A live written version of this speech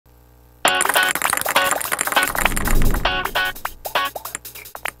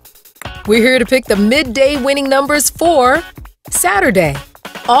We're here to pick the midday winning numbers for Saturday,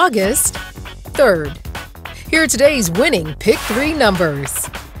 August 3rd. Here are today's winning Pick 3 numbers.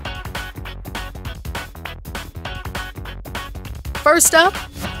 First up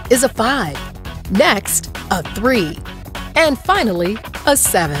is a 5, next a 3, and finally a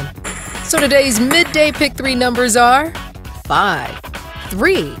 7. So today's midday Pick 3 numbers are 5,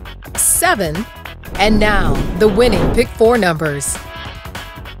 3, 7, and now the winning Pick 4 numbers.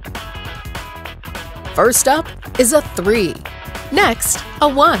 First up is a 3, next a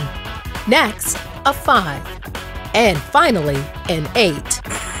 1, next a 5, and finally an 8.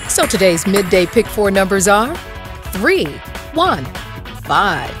 So today's midday Pick 4 numbers are 3, 1,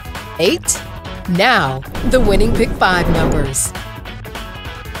 5, 8. Now the winning Pick 5 numbers.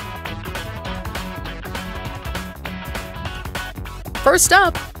 First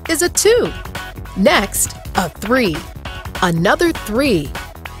up is a 2, next a 3, another 3,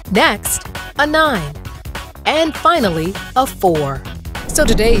 next a 9, and finally a 4. So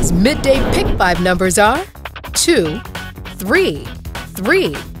today's midday Pick 5 numbers are 2, 3,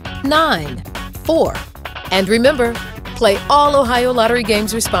 3, 9, 4. And remember, play all Ohio Lottery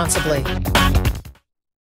games responsibly.